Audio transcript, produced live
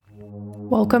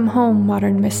Welcome home,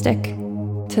 modern mystic,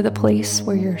 to the place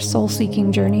where your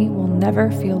soul-seeking journey will never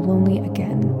feel lonely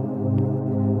again.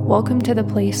 Welcome to the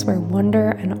place where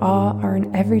wonder and awe are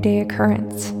an everyday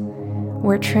occurrence,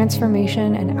 where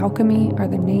transformation and alchemy are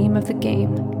the name of the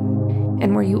game,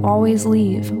 and where you always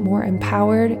leave more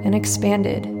empowered and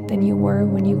expanded than you were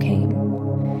when you came.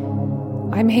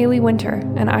 I'm Haley Winter,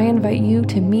 and I invite you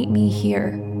to meet me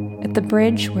here at the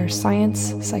bridge where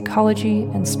science, psychology,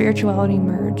 and spirituality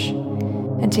merge.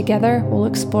 And together we'll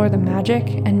explore the magic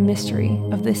and mystery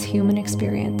of this human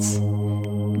experience.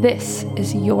 This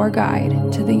is your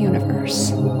guide to the universe.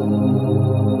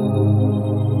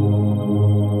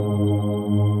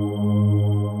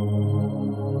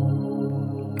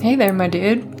 Hey there, my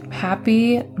dude.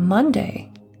 Happy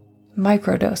Monday.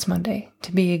 Microdose Monday,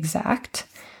 to be exact.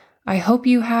 I hope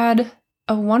you had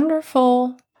a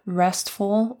wonderful,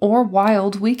 restful, or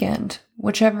wild weekend.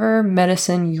 Whichever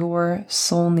medicine your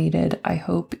soul needed, I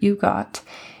hope you got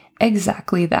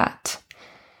exactly that.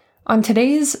 On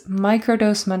today's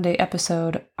Microdose Monday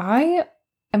episode, I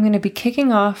am going to be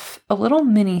kicking off a little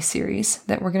mini-series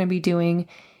that we're going to be doing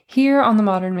here on the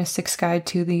Modern Mystic's Guide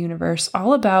to the Universe,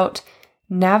 all about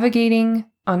navigating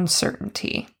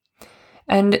uncertainty.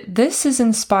 And this is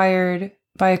inspired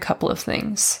by a couple of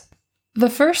things.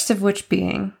 The first of which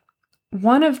being,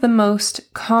 one of the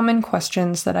most common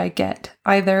questions that I get,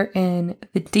 either in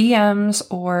the DMs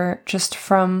or just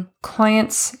from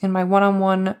clients in my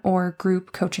one-on-one or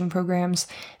group coaching programs,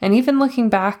 and even looking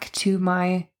back to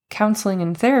my counseling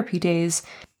and therapy days,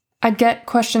 I'd get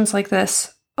questions like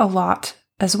this a lot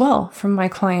as well from my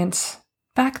clients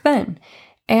back then.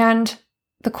 And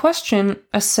the question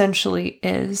essentially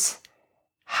is,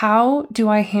 how do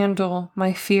I handle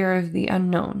my fear of the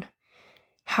unknown?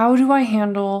 How do I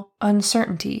handle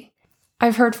uncertainty?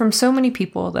 I've heard from so many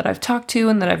people that I've talked to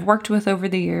and that I've worked with over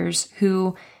the years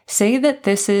who say that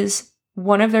this is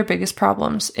one of their biggest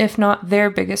problems, if not their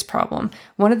biggest problem.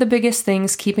 One of the biggest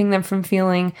things keeping them from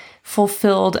feeling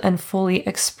fulfilled and fully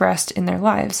expressed in their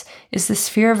lives is this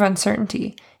fear of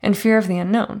uncertainty and fear of the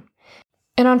unknown.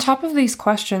 And on top of these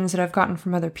questions that I've gotten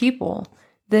from other people,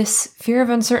 this fear of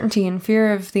uncertainty and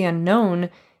fear of the unknown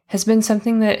has been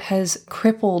something that has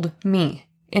crippled me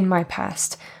in my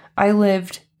past. I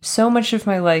lived so much of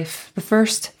my life, the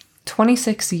first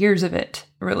 26 years of it,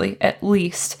 really, at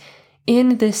least,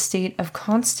 in this state of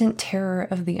constant terror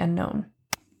of the unknown.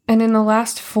 And in the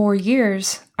last 4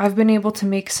 years, I've been able to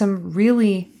make some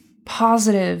really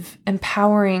positive,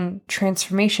 empowering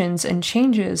transformations and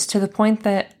changes to the point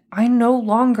that I no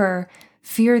longer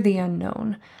fear the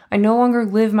unknown. I no longer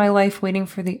live my life waiting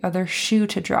for the other shoe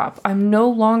to drop. I'm no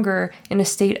longer in a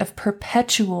state of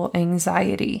perpetual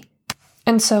anxiety.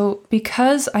 And so,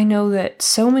 because I know that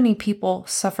so many people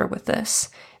suffer with this,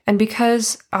 and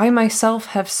because I myself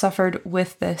have suffered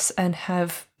with this and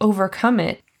have overcome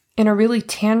it in a really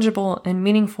tangible and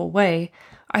meaningful way,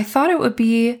 I thought it would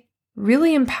be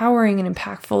really empowering and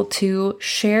impactful to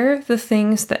share the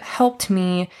things that helped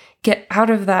me get out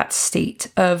of that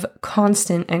state of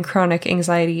constant and chronic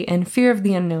anxiety and fear of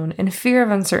the unknown and fear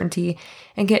of uncertainty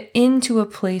and get into a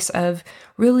place of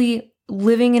really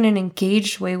living in an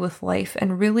engaged way with life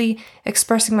and really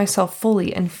expressing myself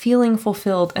fully and feeling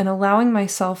fulfilled and allowing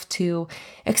myself to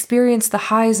experience the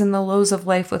highs and the lows of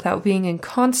life without being in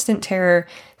constant terror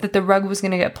that the rug was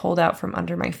going to get pulled out from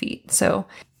under my feet. So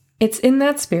it's in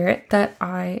that spirit that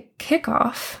I kick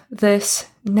off this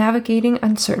Navigating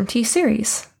Uncertainty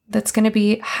series that's going to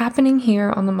be happening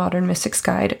here on the Modern Mystic's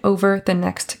Guide over the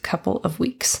next couple of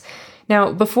weeks.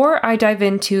 Now, before I dive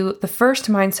into the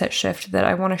first mindset shift that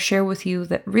I want to share with you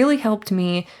that really helped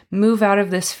me move out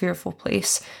of this fearful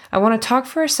place, I want to talk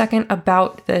for a second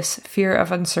about this fear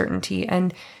of uncertainty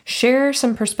and share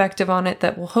some perspective on it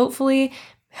that will hopefully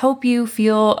help you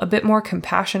feel a bit more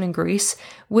compassion and grace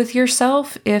with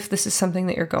yourself if this is something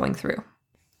that you're going through.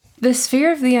 This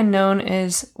fear of the unknown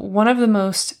is one of the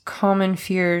most common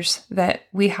fears that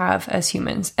we have as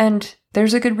humans, and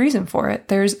there's a good reason for it.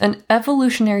 There's an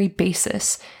evolutionary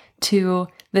basis to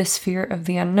this fear of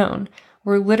the unknown.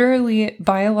 We're literally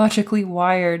biologically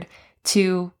wired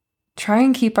to try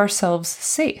and keep ourselves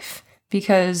safe,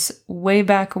 because way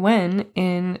back when,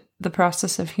 in the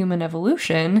process of human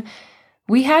evolution,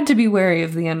 we had to be wary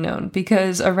of the unknown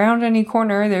because around any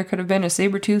corner there could have been a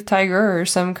saber-toothed tiger or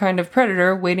some kind of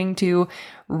predator waiting to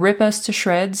rip us to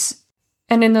shreds.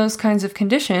 And in those kinds of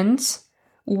conditions,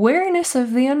 wariness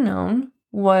of the unknown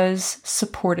was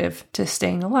supportive to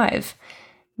staying alive.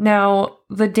 Now,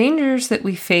 the dangers that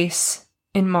we face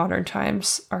in modern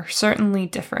times are certainly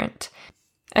different.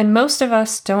 And most of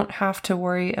us don't have to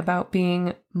worry about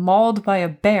being mauled by a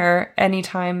bear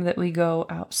anytime that we go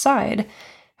outside.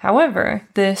 However,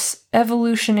 this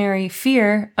evolutionary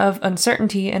fear of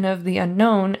uncertainty and of the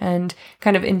unknown, and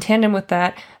kind of in tandem with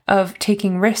that, of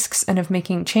taking risks and of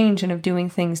making change and of doing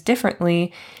things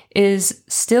differently, is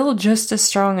still just as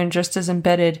strong and just as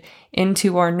embedded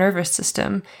into our nervous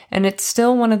system. And it's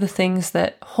still one of the things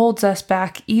that holds us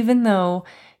back, even though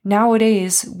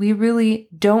nowadays we really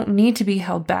don't need to be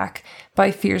held back by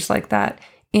fears like that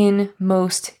in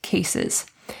most cases.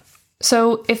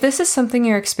 So if this is something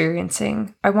you're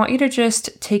experiencing, I want you to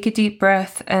just take a deep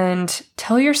breath and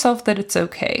tell yourself that it's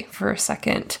okay for a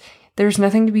second. There's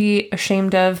nothing to be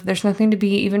ashamed of. There's nothing to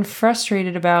be even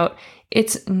frustrated about.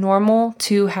 It's normal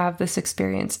to have this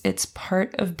experience. It's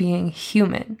part of being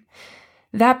human.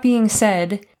 That being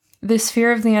said, this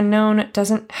fear of the unknown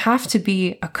doesn't have to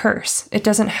be a curse. It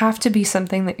doesn't have to be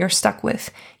something that you're stuck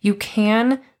with. You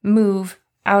can move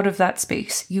out of that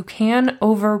space. You can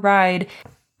override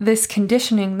this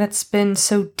conditioning that's been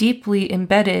so deeply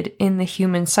embedded in the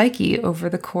human psyche over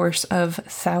the course of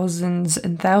thousands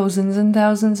and thousands and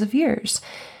thousands of years.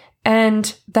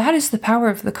 And that is the power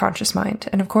of the conscious mind.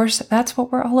 And of course, that's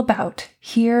what we're all about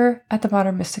here at the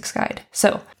Modern Mystics Guide.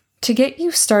 So, to get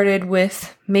you started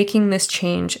with making this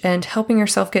change and helping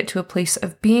yourself get to a place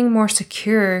of being more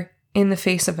secure in the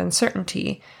face of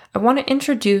uncertainty, I want to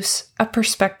introduce a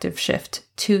perspective shift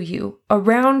to you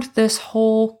around this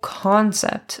whole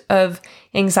concept of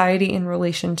anxiety in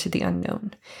relation to the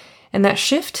unknown. And that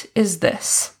shift is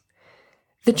this.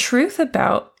 The truth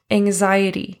about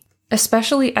anxiety,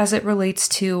 especially as it relates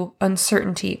to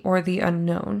uncertainty or the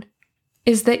unknown,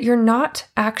 is that you're not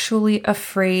actually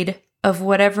afraid of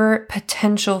whatever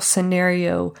potential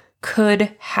scenario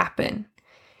could happen.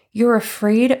 You're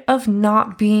afraid of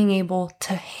not being able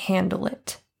to handle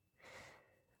it.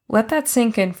 Let that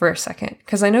sink in for a second,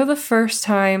 because I know the first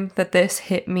time that this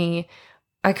hit me,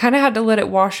 I kind of had to let it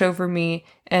wash over me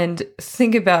and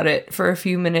think about it for a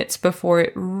few minutes before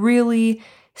it really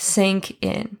sank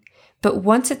in. But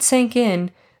once it sank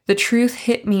in, the truth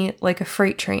hit me like a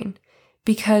freight train,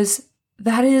 because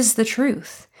that is the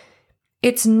truth.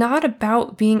 It's not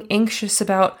about being anxious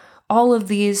about all of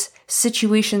these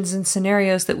situations and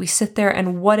scenarios that we sit there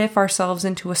and what if ourselves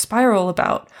into a spiral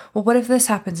about. Well, what if this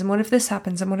happens? And what if this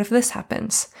happens? And what if this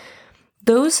happens?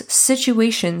 Those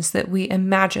situations that we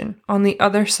imagine on the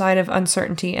other side of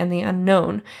uncertainty and the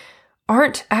unknown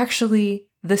aren't actually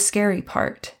the scary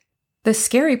part. The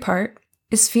scary part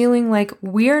is feeling like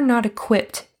we're not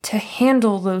equipped to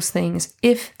handle those things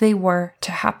if they were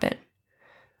to happen.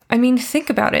 I mean, think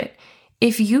about it.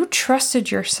 If you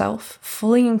trusted yourself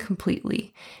fully and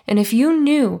completely, and if you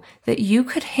knew that you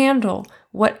could handle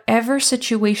whatever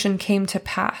situation came to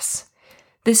pass,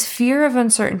 this fear of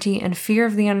uncertainty and fear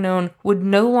of the unknown would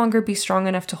no longer be strong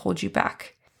enough to hold you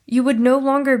back. You would no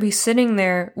longer be sitting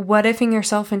there what-ifing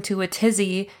yourself into a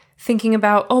tizzy, thinking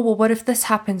about, oh, well, what if this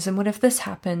happens and what if this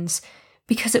happens?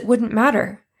 Because it wouldn't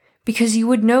matter. Because you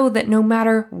would know that no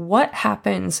matter what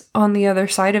happens on the other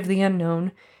side of the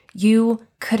unknown, you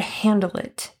could handle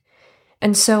it.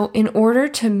 And so in order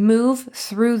to move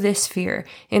through this fear,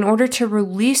 in order to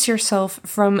release yourself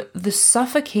from the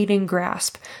suffocating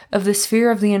grasp of this fear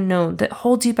of the unknown that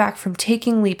holds you back from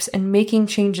taking leaps and making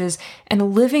changes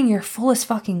and living your fullest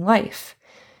fucking life,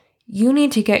 you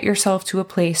need to get yourself to a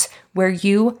place where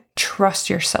you trust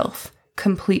yourself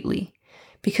completely.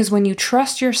 Because when you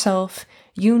trust yourself,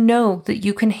 you know that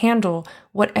you can handle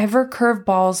whatever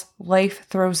curveballs life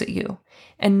throws at you.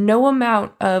 And no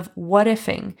amount of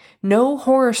what-ifing, no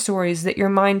horror stories that your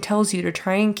mind tells you to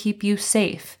try and keep you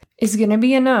safe is going to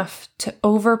be enough to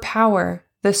overpower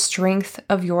the strength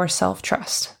of your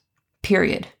self-trust.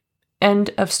 Period. End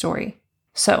of story.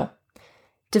 So,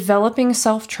 developing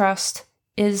self-trust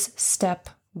is step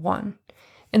one.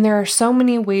 And there are so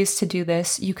many ways to do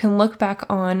this. You can look back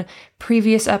on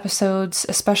previous episodes,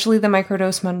 especially the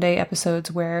Microdose Monday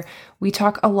episodes, where we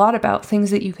talk a lot about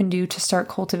things that you can do to start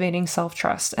cultivating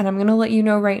self-trust. And I'm going to let you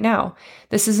know right now,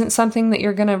 this isn't something that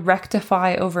you're going to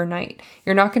rectify overnight.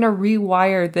 You're not going to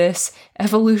rewire this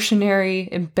evolutionary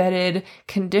embedded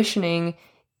conditioning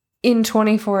in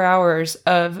 24 hours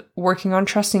of working on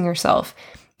trusting yourself.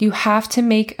 You have to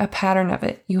make a pattern of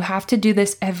it. You have to do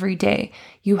this every day.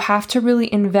 You have to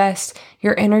really invest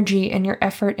your energy and your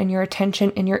effort and your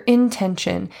attention and your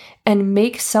intention and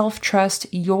make self-trust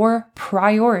your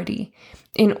priority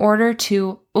in order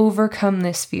to overcome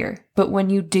this fear. But when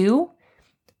you do,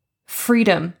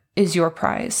 freedom is your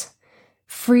prize.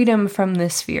 Freedom from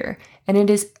this fear. And it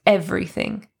is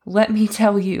everything. Let me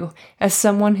tell you, as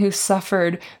someone who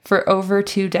suffered for over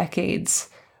 2 decades,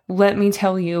 let me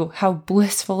tell you how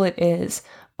blissful it is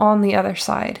on the other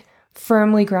side,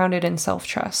 firmly grounded in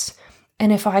self-trust.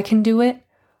 And if I can do it,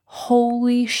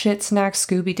 holy shit snack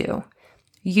Scooby-Doo,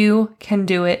 you can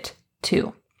do it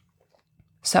too.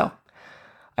 So,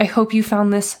 I hope you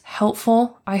found this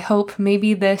helpful. I hope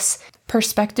maybe this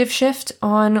perspective shift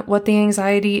on what the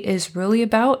anxiety is really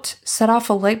about set off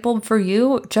a light bulb for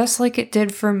you, just like it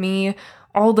did for me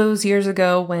all those years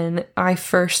ago when I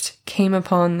first came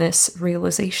upon this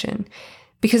realization.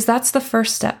 Because that's the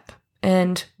first step.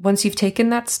 And once you've taken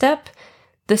that step,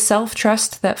 the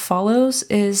self-trust that follows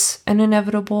is an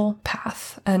inevitable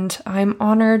path. And I'm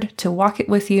honored to walk it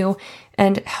with you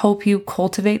and help you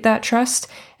cultivate that trust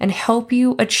and help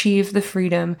you achieve the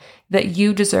freedom that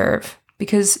you deserve.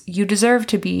 Because you deserve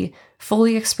to be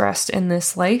fully expressed in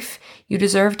this life. You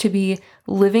deserve to be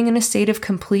living in a state of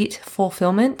complete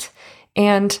fulfillment.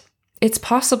 And it's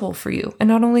possible for you. And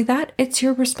not only that, it's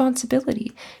your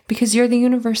responsibility because you're the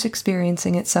universe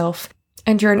experiencing itself.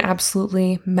 And you're an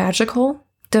absolutely magical,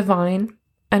 divine,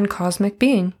 and cosmic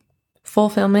being.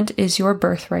 Fulfillment is your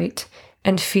birthright,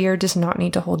 and fear does not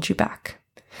need to hold you back.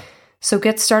 So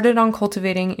get started on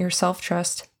cultivating your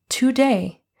self-trust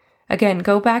today. Again,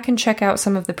 go back and check out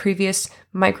some of the previous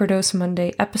Microdose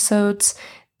Monday episodes.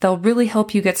 They'll really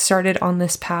help you get started on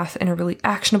this path in a really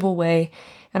actionable way.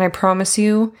 And I promise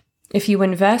you, if you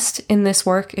invest in this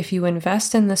work, if you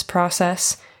invest in this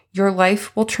process, your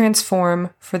life will transform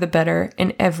for the better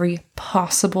in every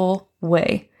possible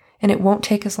way. And it won't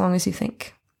take as long as you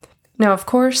think. Now, of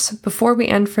course, before we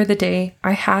end for the day,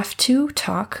 I have to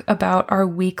talk about our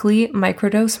weekly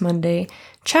Microdose Monday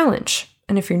challenge.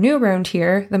 And if you're new around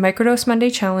here, the Microdose Monday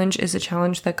challenge is a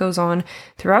challenge that goes on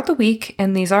throughout the week,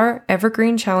 and these are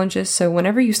evergreen challenges, so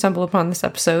whenever you stumble upon this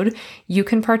episode, you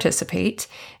can participate.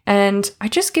 And I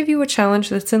just give you a challenge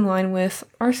that's in line with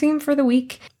our theme for the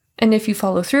week. And if you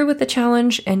follow through with the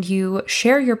challenge and you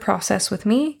share your process with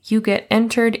me, you get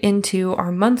entered into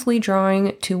our monthly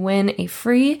drawing to win a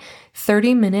free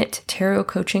 30-minute tarot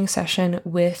coaching session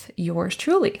with yours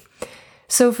truly.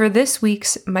 So for this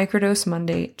week's Microdose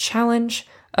Monday challenge,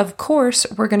 of course,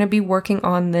 we're going to be working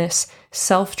on this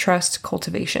self-trust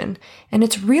cultivation. And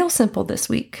it's real simple this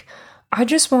week. I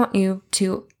just want you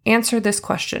to answer this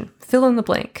question, fill in the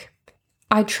blank.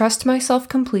 I trust myself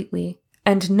completely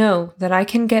and know that I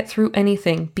can get through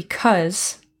anything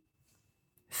because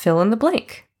fill in the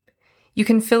blank. You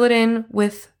can fill it in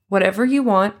with whatever you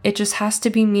want. It just has to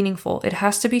be meaningful. It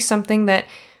has to be something that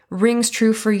rings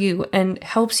true for you and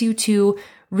helps you to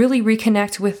really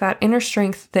reconnect with that inner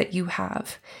strength that you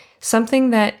have. Something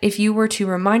that if you were to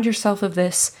remind yourself of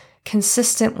this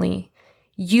consistently,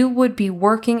 you would be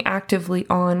working actively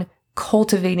on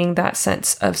cultivating that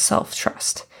sense of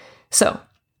self-trust. So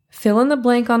fill in the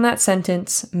blank on that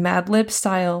sentence, Mad Lib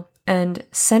style, and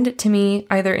send it to me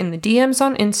either in the DMs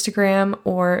on Instagram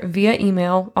or via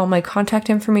email. All my contact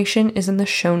information is in the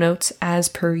show notes as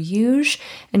per usual,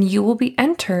 and you will be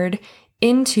entered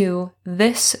into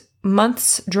this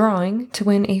month's drawing to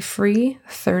win a free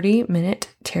 30-minute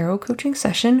tarot coaching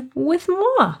session with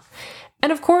moi.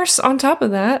 And of course, on top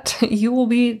of that, you will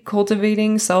be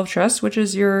cultivating self-trust, which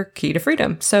is your key to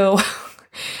freedom. So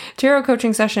tarot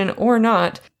coaching session or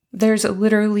not, there's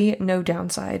literally no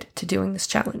downside to doing this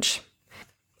challenge.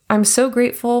 I'm so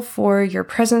grateful for your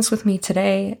presence with me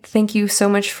today. Thank you so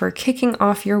much for kicking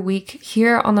off your week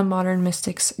here on the Modern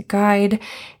Mystics Guide.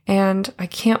 And I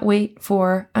can't wait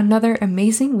for another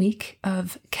amazing week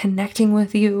of connecting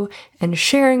with you and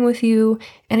sharing with you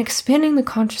and expanding the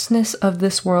consciousness of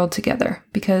this world together,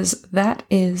 because that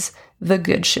is the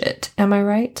good shit. Am I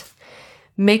right?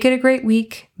 Make it a great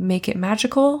week. Make it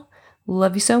magical.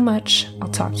 Love you so much. I'll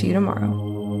talk to you tomorrow.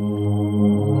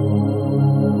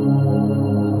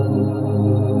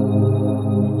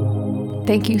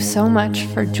 Thank you so much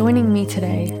for joining me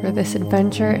today for this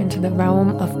adventure into the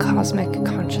realm of cosmic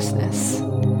consciousness.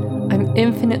 I'm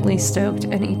infinitely stoked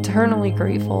and eternally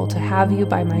grateful to have you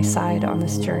by my side on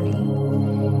this journey.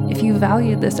 If you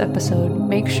valued this episode,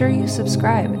 make sure you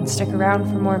subscribe and stick around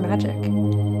for more magic.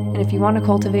 And if you want to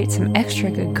cultivate some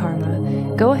extra good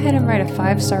karma, go ahead and write a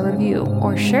 5-star review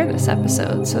or share this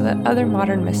episode so that other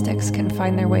modern mystics can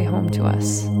find their way home to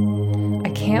us. I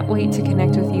can't wait to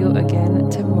connect with you again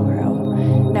tomorrow.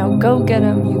 Now go get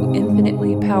 'em, you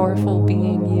infinitely powerful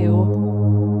being you.